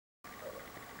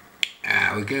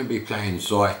Now we're going to be playing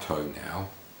Zyto now,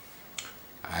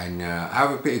 and I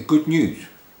have a bit of good news.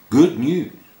 Good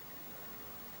news!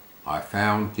 I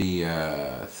found the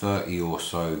 30 or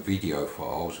so video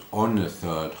files on the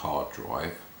third hard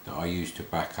drive that I used to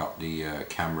back up the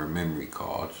camera memory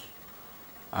cards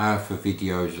for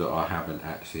videos that I haven't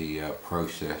actually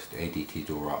processed, edited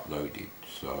or uploaded.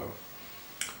 So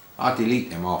I delete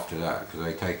them after that because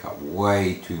they take up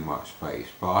way too much space,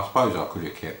 but I suppose I could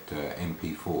have kept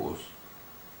MP4s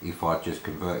if I just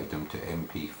converted them to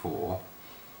MP4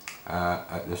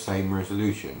 at the same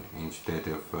resolution instead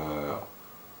of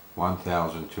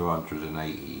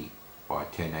 1280 by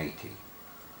 1080.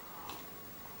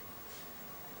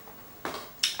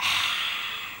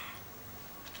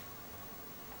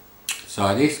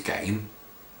 So this game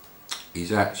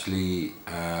is actually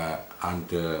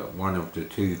under one of the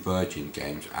two Virgin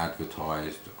games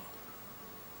advertised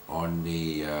on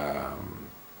the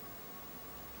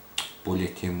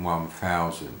Bulletin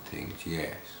 1000 things,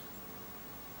 yes,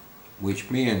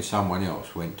 which me and someone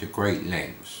else went to great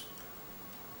lengths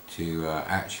to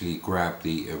actually grab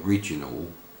the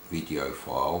original video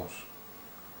files,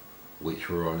 which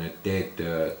were on a dead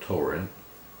torrent.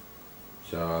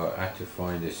 So I had to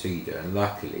find a CD, and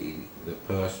luckily the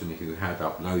person who had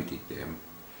uploaded them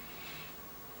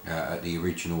at the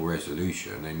original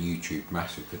resolution, and YouTube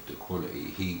massacred the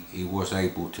quality, he was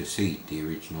able to seed the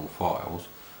original files.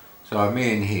 So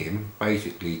me and him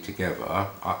basically together,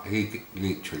 he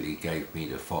literally gave me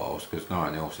the files because no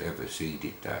one else ever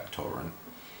seeded that torrent,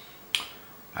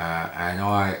 and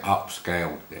I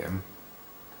upscaled them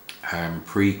and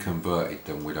pre-converted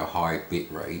them with a high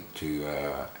bit rate to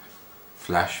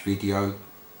flash video,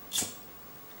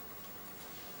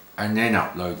 and then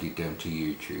uploaded them to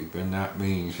YouTube, and that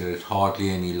means there's hardly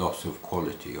any loss of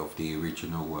quality of the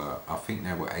original. I think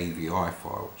they were AVI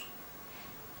files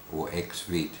or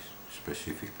XVID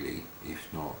specifically, if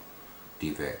not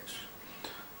DivX,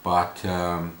 but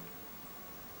yeah,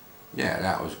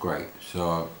 that was great.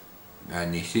 So,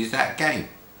 and this is that game.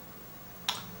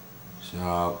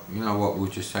 So you know what,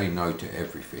 we'll just say no to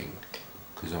everything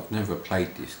because I've never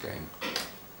played this game.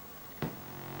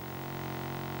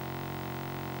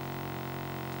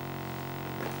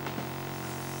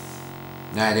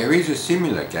 Now there is a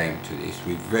similar game to this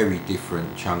with very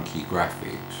different chunky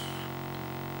graphics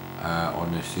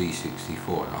on the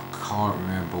C64, and I can't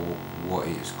remember what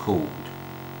it's called.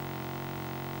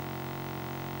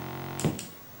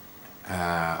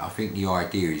 I think the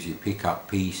idea is you pick up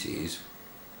pieces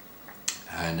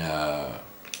and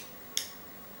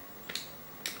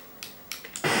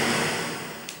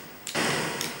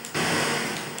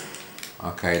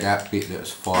okay, that bit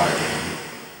that's firing.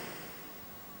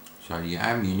 So the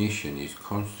ammunition is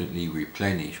constantly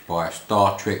replenished by a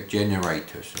Star Trek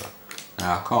generator, sir.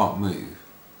 Now I can't move,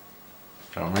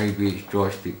 so maybe it's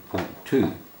joystick port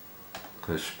 2,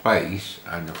 because space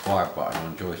and the fire button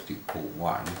on joystick port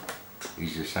 1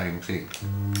 is the same thing.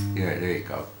 Yeah, there you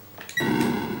go.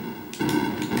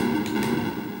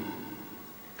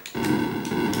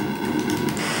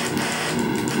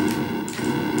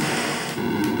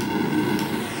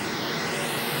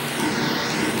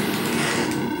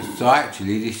 So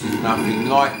actually this is nothing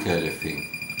like the thing.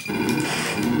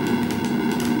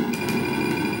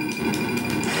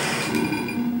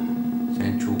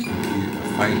 Central computer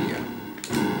failure.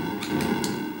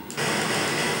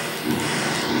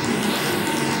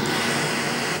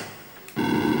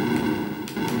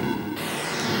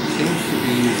 Seems to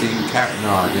be using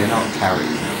no, they're not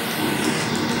characters.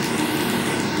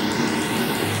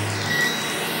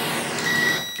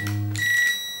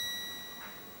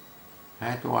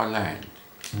 How do I land?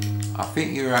 I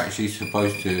think you're actually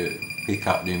supposed to pick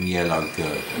up them yellow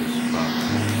girders, but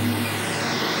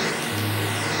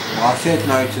well, I said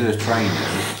no to the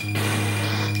trainers.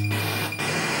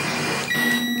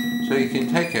 So you can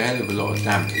take a hell of a lot of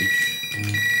damage.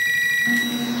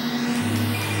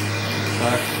 So,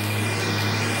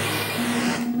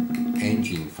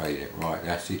 engine failure, right,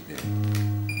 that's it then.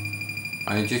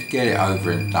 And just get it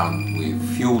over and done with.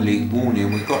 Fuel leak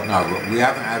warning, we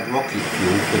haven't had rocket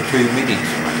fuel for 2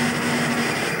 minutes, mate.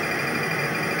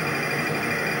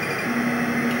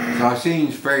 So it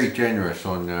seems very generous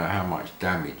on how much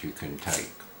damage you can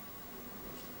take.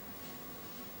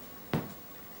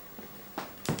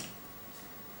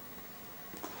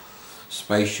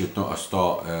 Space should not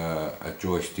start a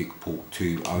joystick port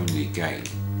 2 only game,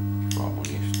 if I'm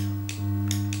honest.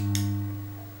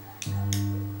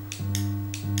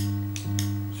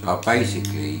 So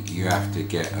basically you have to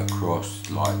get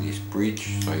across like this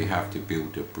bridge, so you have to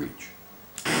build a bridge.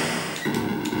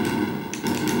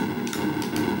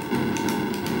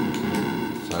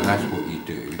 So that's what you do.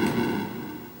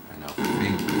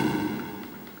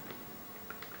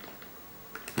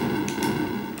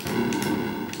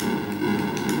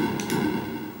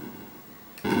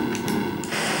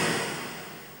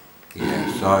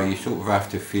 Yeah, so you sort of have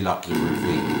to fill up the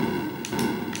ravine.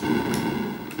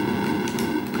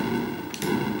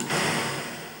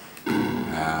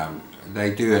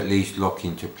 They do at least lock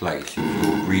into place if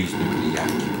you're reasonably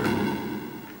accurate.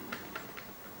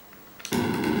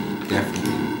 You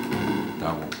definitely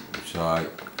don't want, so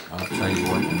I'll tell you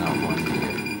what, another one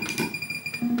here.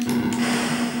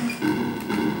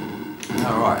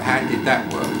 Alright, how did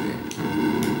that work then?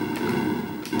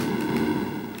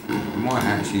 I might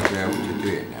actually be able to do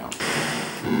it now.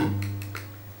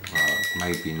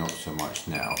 Maybe not so much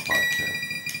now, but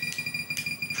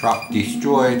truck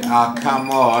destroyed. Ah,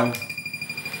 come on.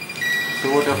 So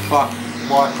what the fuck,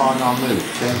 why can't I move?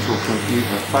 Central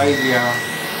computer failure.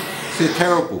 It's a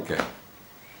terrible game.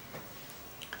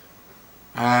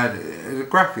 The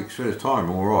graphics for the time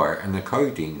are alright, and the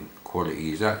coding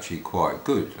quality is actually quite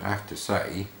good, I have to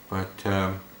say, but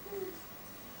the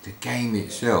game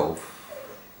itself,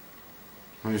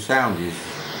 well, the sound is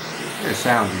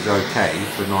okay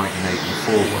for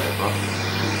 1984 whatever.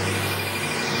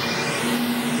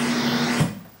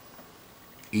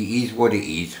 It is what it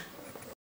is.